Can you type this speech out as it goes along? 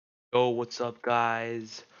Yo, what's up,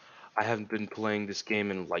 guys? I haven't been playing this game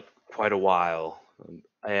in like quite a while,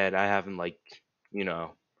 and I haven't you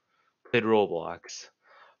know, played Roblox.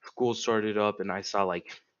 School started up, and I saw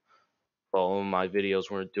well, my videos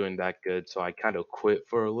weren't doing that good, so I kind of quit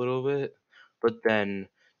for a little bit. But then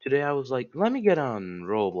today I was like, let me get on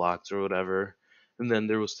Roblox or whatever. And then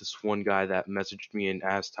there was this one guy that messaged me and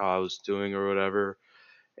asked how I was doing or whatever,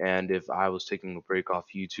 and if I was taking a break off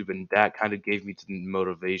YouTube, and that kind of gave me the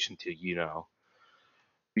motivation to,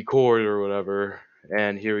 record or whatever.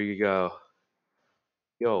 And here we go.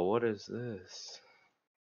 Yo, what is this?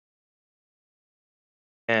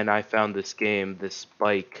 And I found this game, this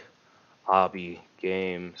bike obby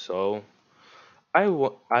game. So I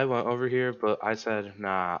went over here, but I said,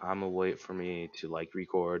 nah, I'm gonna wait for me to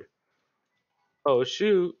record. Oh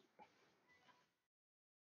shoot,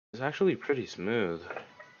 it's actually pretty smooth.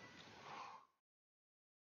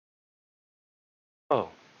 Oh,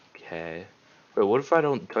 okay. Wait, what if I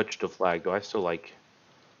don't touch the flag? Do I still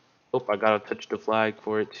Oh, I gotta touch the flag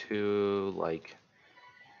for it to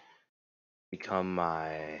become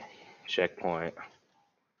my checkpoint.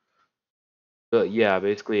 But yeah,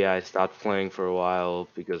 basically I stopped playing for a while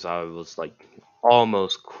because I was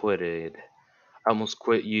almost quitted. I almost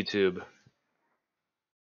quit YouTube.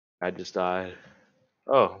 I just died.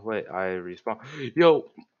 Oh, wait, I respawn. Yo,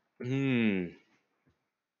 hmm.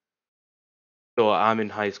 So I'm in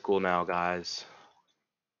high school now, guys.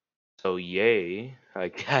 So yay, I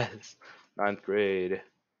guess. Ninth grade.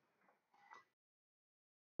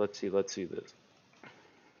 Let's see this.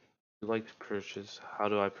 You like to purchase? How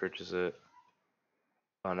do I purchase it?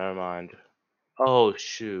 Oh, never mind. Oh,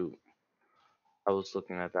 shoot. I was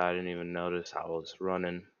looking at that. I didn't even notice I was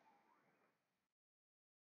running.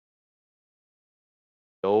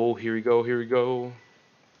 Oh, here we go, here we go.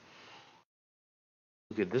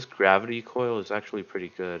 Okay, this gravity coil is actually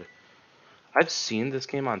pretty good. I've seen this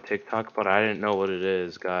game on TikTok, but I didn't know what it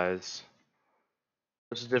is, guys.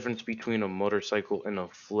 What's the difference between a motorcycle and a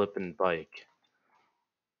flippin' bike?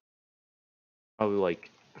 Probably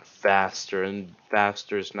faster, and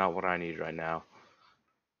faster is not what I need right now.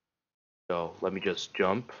 So let me just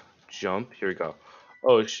jump, jump. Here we go.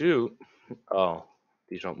 Oh shoot! Oh,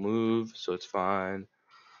 these don't move, so it's fine.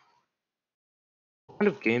 What kind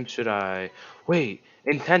of game should I? Wait,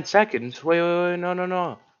 in 10 seconds. Wait, no, no,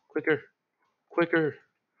 no. Quicker, quicker,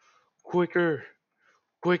 quicker.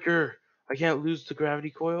 Quicker! I can't lose the gravity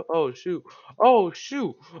coil. Oh shoot! Oh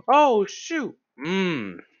shoot! Oh shoot!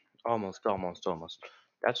 Almost, almost, almost.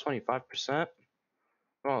 That's 25%.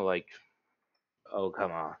 Oh, oh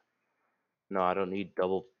come on. No, I don't need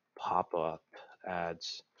double pop-up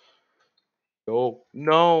ads. Oh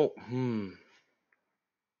no!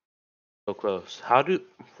 So close.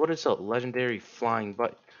 What is a legendary flying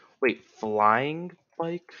bike? Wait, flying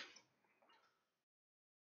bike?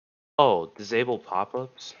 Oh, disable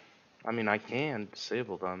pop-ups? I mean, I can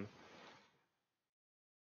disable them.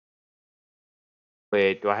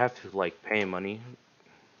 Wait, do I have to pay money?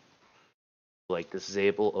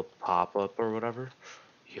 Disable a pop-up or whatever.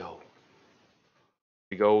 Yo,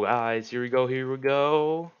 here we go, guys. Here we go. Here we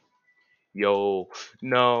go. Yo,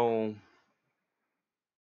 no.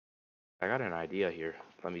 I got an idea here.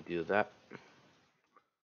 Let me do that.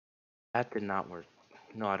 That did not work.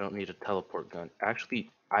 No, I don't need a teleport gun.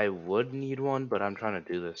 Actually, I would need one, but I'm trying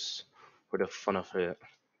to do this for the fun of it.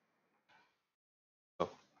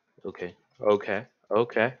 Oh, okay. Okay.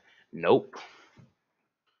 Okay. Nope.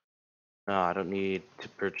 No, I don't need to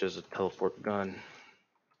purchase a teleport gun.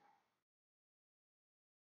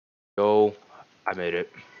 Go. I made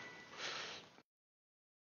it.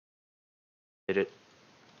 Did it.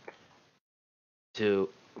 To.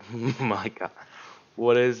 My God.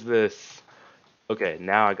 What is this? Okay,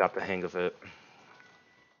 now I got the hang of it.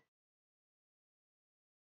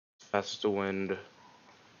 Fast as the wind.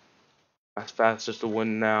 As fast as the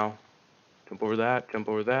wind now. Jump over that, jump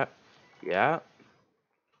over that. Yeah.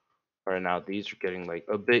 Alright, now these are getting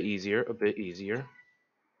a bit easier, a bit easier.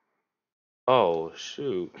 Oh,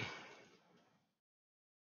 shoot.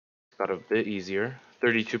 Got a bit easier.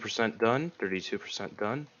 32% done, 32%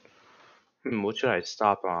 done. What should I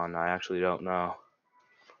stop on? I actually don't know.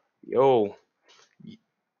 Yo.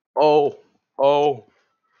 Oh. Oh.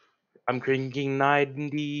 I'm cranking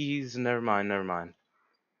 90s. Never mind, never mind.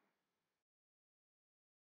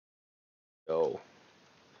 Yo.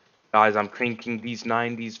 Guys, I'm cranking these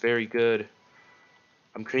 90s very good.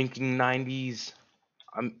 I'm cranking 90s.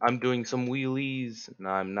 I'm doing some wheelies. No,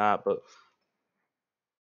 I'm not, but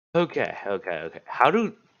okay, okay, okay. How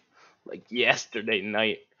do yesterday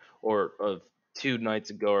night or 2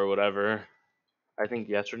 nights ago or whatever? I think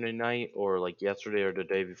yesterday night or like yesterday or the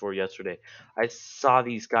day before yesterday, I saw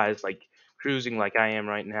these guys like cruising like I am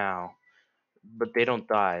right now, but they don't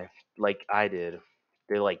die like I did.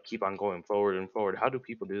 They like keep on going forward and forward. How do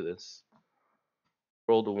people do this?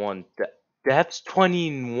 Roll to one. Deaths?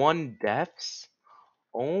 21 deaths?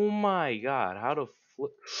 Oh my god, how to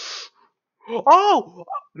flip. Oh!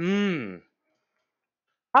 Mmm.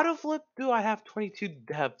 How to flip do I have 22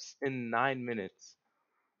 deaths in 9 minutes?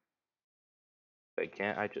 I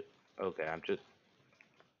can't, I just. Okay, I'm just.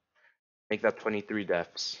 Make that 23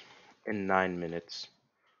 deaths in 9 minutes.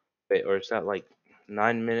 Wait, or is that like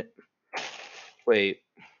 9 minutes? Wait,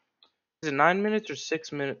 is it 9 minutes or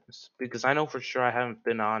 6 minutes? Because I know for sure I haven't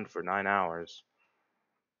been on for 9 hours.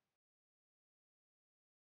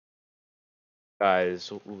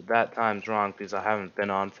 Guys, that time's wrong because I haven't been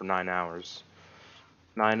on for 9 hours.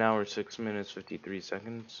 9 hours, 6 minutes, 53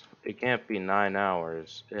 seconds. It can't be 9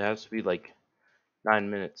 hours. It has to be like 9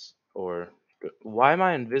 minutes. Or why am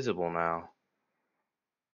I invisible now?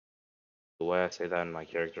 The way I say that and my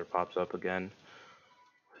character pops up again.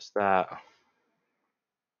 What's that?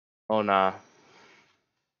 Oh nah.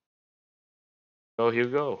 Oh, here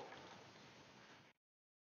we go.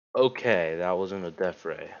 Okay, that wasn't a death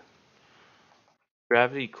ray.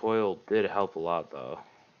 Gravity coil did help a lot though.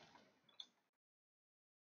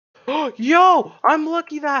 Yo! I'm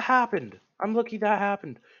lucky that happened. I'm lucky that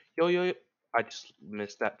happened. Yo, yo, yo. I just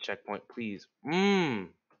missed that checkpoint, please.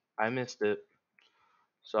 I missed it.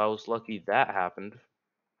 So I was lucky that happened.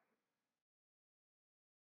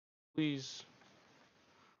 Please.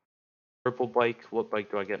 Purple bike. What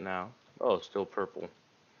bike do I get now? Oh, still purple.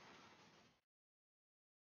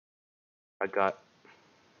 I got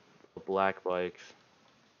a black bike.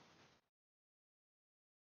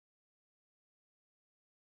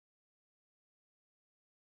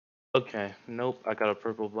 Okay, nope. I got a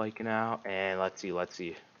purple bike now. And let's see, let's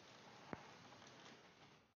see.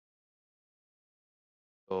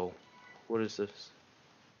 Oh, what is this?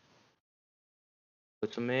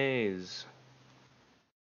 It's a maze.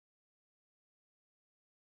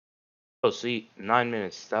 Oh, see, 9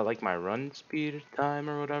 minutes. Is that like my run speed time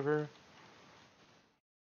or whatever?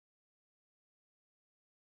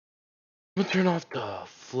 I'm gonna turn off the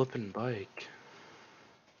flippin' bike.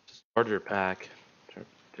 Starter pack.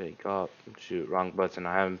 Take off. Shoot, wrong button.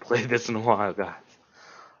 I haven't played this in a while, guys.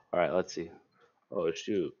 Alright, let's see. Oh,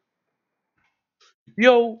 shoot.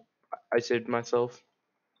 Yo! I saved myself.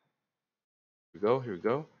 Here we go, here we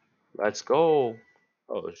go. Let's go!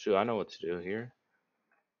 Oh, shoot, I know what to do here.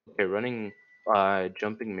 Okay, running,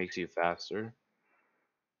 jumping makes you faster.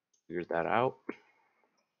 Figured that out.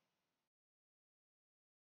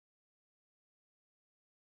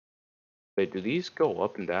 Wait, do these go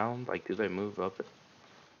up and down? Like, do they move up?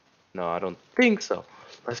 No, I don't think so.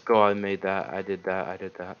 Let's go. I made that. I did that. I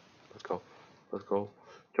did that. Let's go. Let's go.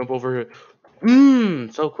 Jump over here.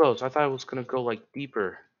 So close. I thought I was gonna go like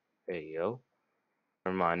deeper. Hey, yo.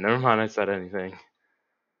 Never mind. Never mind. I said anything.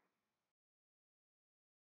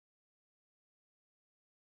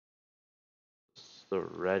 What's the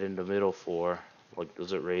red in the middle for? Like,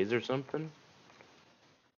 does it raise or something?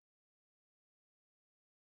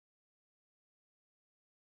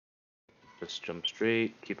 Just jump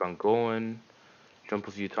straight. Keep on going. Jump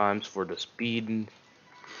a few times for the speed.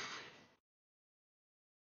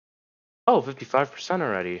 Oh, 55%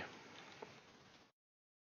 already.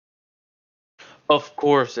 Of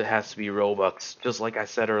course, it has to be Robux, just like I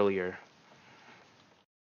said earlier.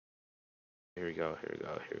 Here we go. Here we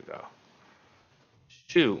go. Here we go.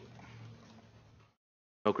 Shoot.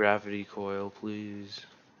 No gravity coil, please.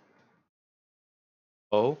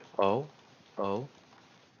 Oh, oh, oh,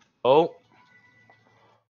 oh,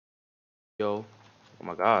 yo. Oh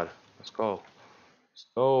my god. Let's go. Let's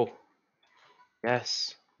go.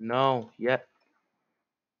 Yes. No. Yet.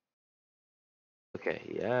 Okay.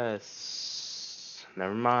 Yes.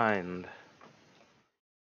 Never mind.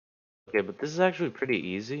 Okay, but this is actually pretty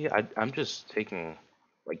easy. I'm just taking,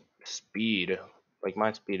 like, speed. Like,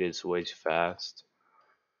 my speed is way too fast.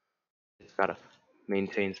 It's gotta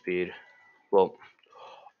maintain speed. Well,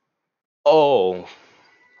 oh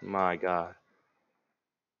my god.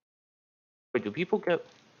 Wait, do people get...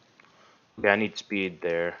 Okay, I need speed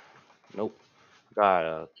there. Nope.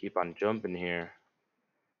 Gotta keep on jumping here.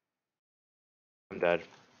 I'm dead.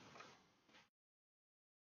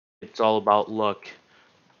 It's all about luck.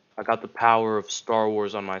 I got the power of Star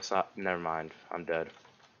Wars on my side. Never mind. I'm dead.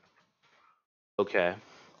 Okay.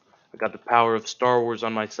 I got the power of Star Wars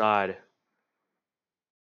on my side.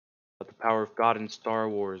 Got the power of God in Star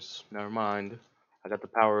Wars. Never mind. I got the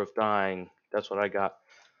power of dying. That's what I got.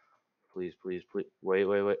 Please, please, please. Wait,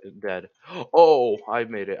 wait, wait. Dead. Oh, I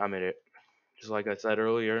made it. I made it. Just like I said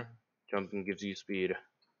earlier, jumping gives you speed.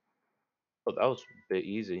 Oh, that was a bit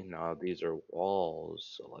easy. Now these are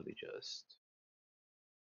walls, so let me just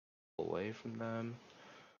away from them.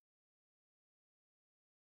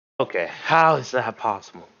 Okay, how is that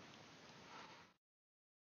possible?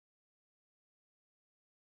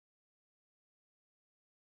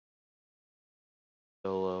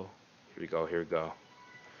 Solo. Here we go, here we go.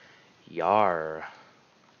 Yar.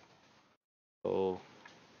 Oh,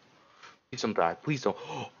 please don't die. Please don't.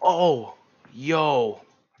 Oh, yo.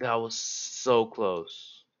 That was so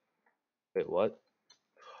close. Wait, what?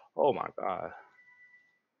 Oh my god.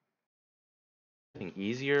 Getting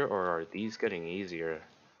easier, or are these getting easier?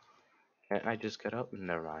 Can't I just get up?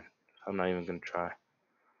 Never mind. I'm not even gonna try.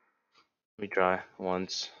 Let me try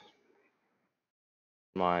once.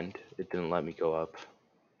 Mind, it didn't let me go up.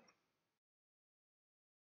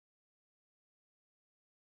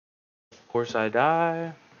 Of course I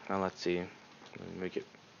die. Now let's see. Let me make it.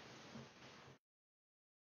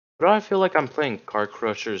 But I feel like I'm playing Car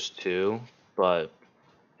Crushers too, but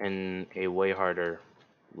in a way harder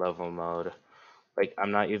level mode. Like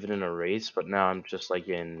I'm not even in a race, but now I'm just like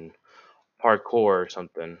in parkour or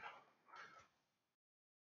something.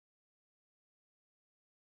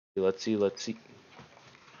 Let's see, let's see.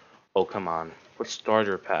 Oh come on. What's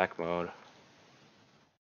starter pack mode?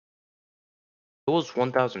 It was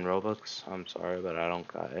 1,000 Robux. I'm sorry, but I don't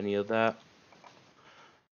got any of that.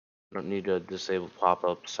 I don't need to disable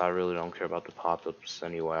pop-ups. I really don't care about the pop-ups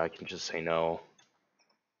anyway. I can just say no.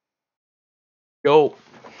 Yo!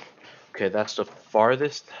 Okay, that's the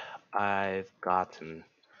farthest I've gotten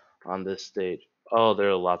on this stage. Oh, there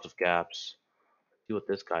are lots of gaps. See what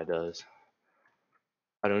this guy does.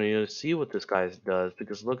 I don't need to see what this guy does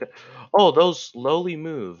because look at. Oh, those slowly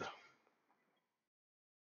move.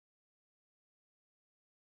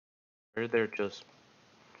 They're just.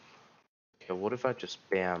 Okay, what if I just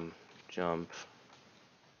spam jump?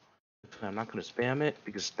 I'm not gonna spam it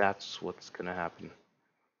because that's what's gonna happen.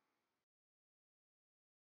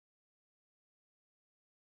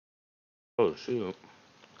 Oh shoot.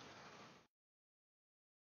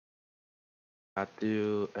 Not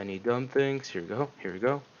do any dumb things. Here we go. Here we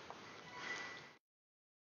go.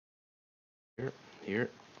 Here. Here.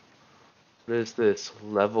 What is this?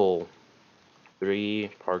 Level 3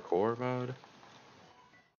 parkour mode?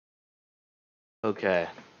 Okay.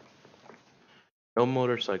 No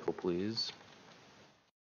motorcycle, please.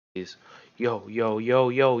 Please. Yo, yo, yo,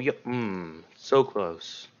 yo, yo. So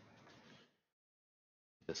close.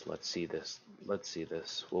 Let's see this. Let's see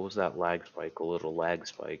this. What was that lag spike? A little lag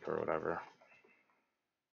spike or whatever.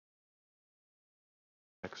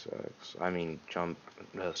 XX. I mean, jump.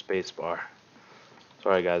 Space bar.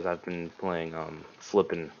 Sorry guys, I've been playing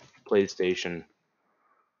flipping PlayStation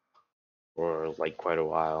for like quite a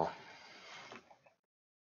while.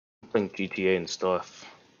 Playing GTA and stuff.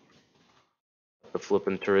 The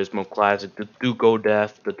flippin' Turismo Classic, the Duco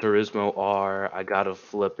Death, the Turismo R. I got a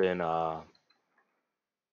flippin'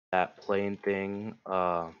 that plane thing,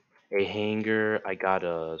 a hangar. I got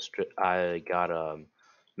a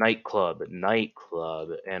nightclub,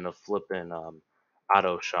 and a flippin'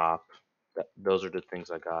 auto shop. Those are the things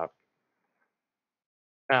I got.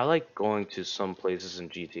 And I like going to some places in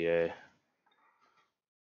GTA.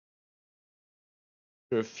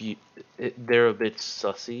 They're a few, they're a bit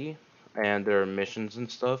sussy, and there are missions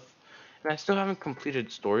and stuff. And I still haven't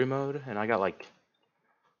completed story mode, and I got like,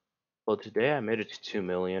 well, today I made it to 2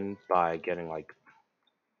 million by getting like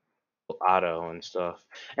auto and stuff.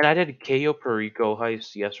 And I did a Cayo Perico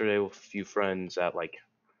heist yesterday with a few friends at like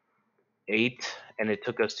 8, and it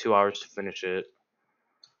took us 2 hours to finish it.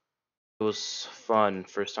 It was fun.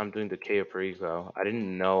 First time doing the Cayo Perico. I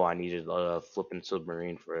didn't know I needed a flipping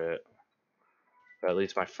submarine for it. Or at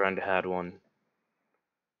least my friend had one.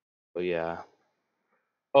 But yeah.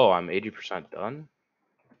 Oh, I'm 80% done.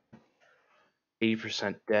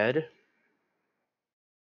 80% dead.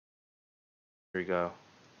 Here we go.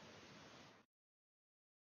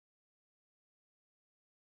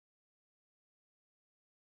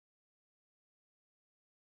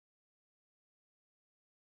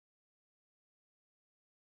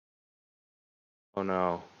 Oh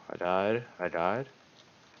no. I died. I died.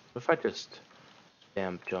 What if I just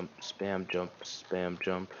spam jump, spam jump, spam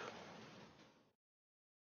jump?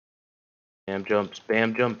 Spam jump,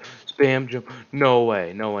 spam jump, spam jump. No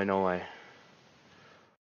way, no way, no way.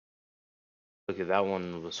 Okay, that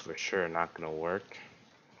one was for sure not gonna work.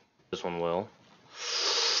 This one will.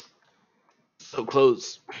 So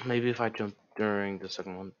close. Maybe if I jump during the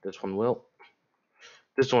second one, this one will.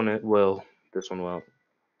 This one it will. This one will.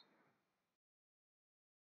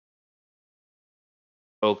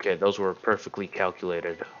 Okay, those were perfectly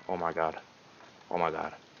calculated. Oh my god. Oh my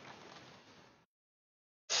god.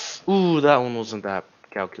 Ooh, that one wasn't that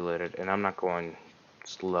calculated, and I'm not going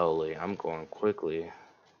slowly. I'm going quickly.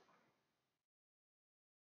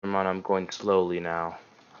 Come on, I'm going slowly now.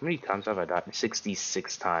 How many times have I died?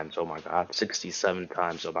 66 times. Oh my god. 67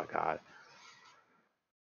 times. Oh my god.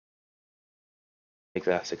 Make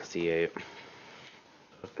that 68.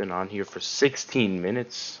 I've been on here for 16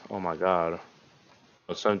 minutes. Oh my god.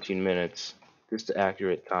 Oh, 17 minutes. Just the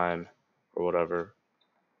accurate time, or whatever.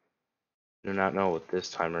 I do not know what this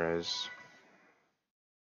timer is.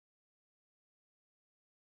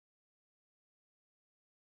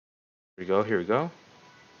 Here we go. Here we go.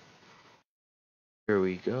 Here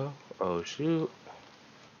we go. Oh shoot.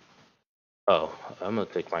 Oh, I'm gonna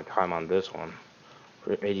take my time on this one.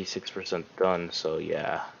 We're 86% done, so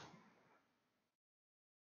yeah.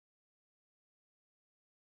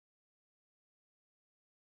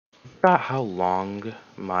 I forgot how long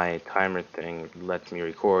my timer thing lets me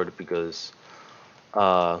record because,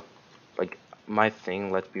 uh, like, my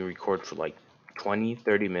thing lets me record for like 20,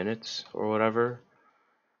 30 minutes or whatever.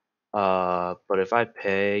 But if I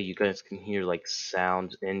pay, you guys can hear like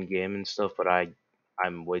sounds in game and stuff, but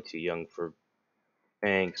I'm way too young for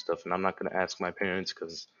paying stuff, and I'm not gonna ask my parents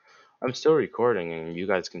because I'm still recording and you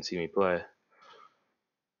guys can see me play.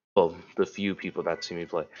 Well, the few people that see me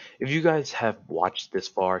play. If you guys have watched this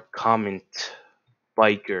far, comment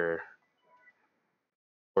biker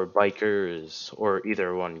or bikers or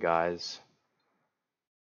either one, guys.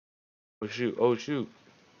 Oh shoot! Oh shoot!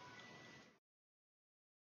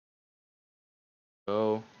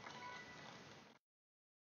 Oh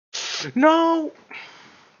no!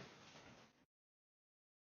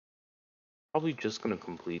 Probably just gonna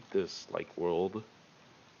complete this like world,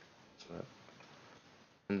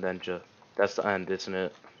 and then just that's the end, isn't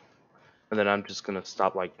it? And then I'm just gonna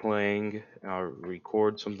stop like playing and I'll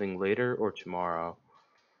record something later or tomorrow.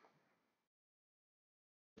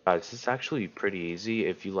 Guys, it's actually pretty easy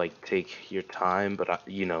if you like take your time, but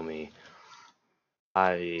you know me.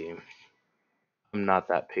 I'm not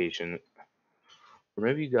that patient. Or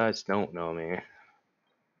maybe you guys don't know me.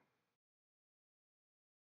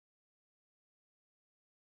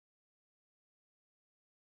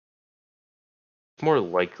 It's more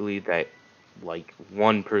likely that like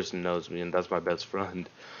one person knows me and that's my best friend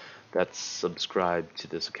that's subscribed to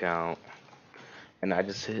this account. And I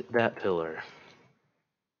just hit that pillar.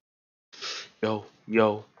 Yo,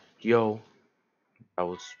 yo, yo. That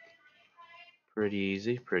was pretty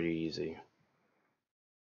easy, pretty easy.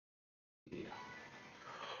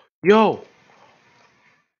 Yo!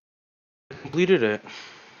 I completed it.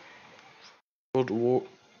 World War.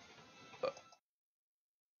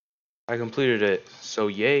 I completed it. So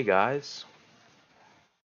yay, guys.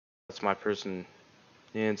 That's my person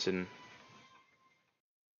Nansen.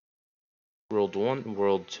 World 1,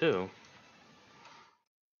 World 2.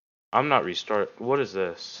 I'm not restart. What is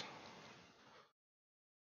this?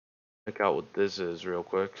 Check out what this is real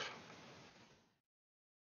quick.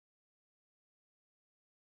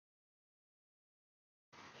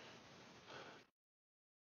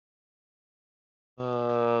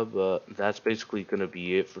 But that's basically gonna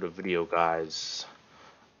be it for the video, guys.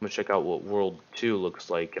 I'm gonna check out what World 2 looks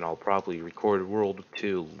like, and I'll probably record World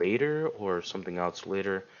 2 later or something else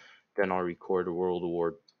later. Then I'll record World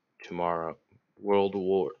War tomorrow. World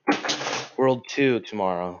War World 2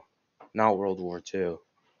 tomorrow, not World War 2.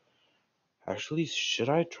 Actually, should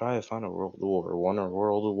I try to find a World War 1 or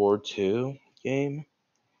World War 2 game?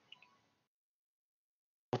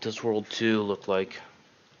 What does World 2 look like?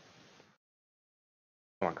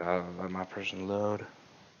 Oh my god, let my person load.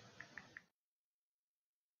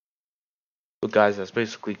 But guys, that's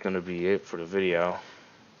basically gonna be it for the video.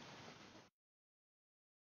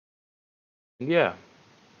 Yeah,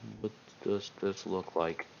 what does this look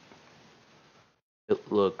like?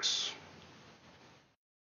 It looks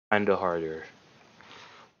kinda harder.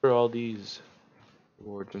 For all these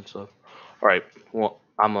awards and stuff. Alright, well,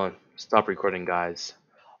 I'm gonna stop recording, guys.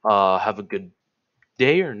 Have a good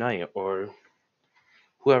day or night, or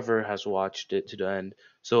whoever has watched it to the end.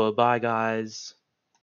 So, bye, guys.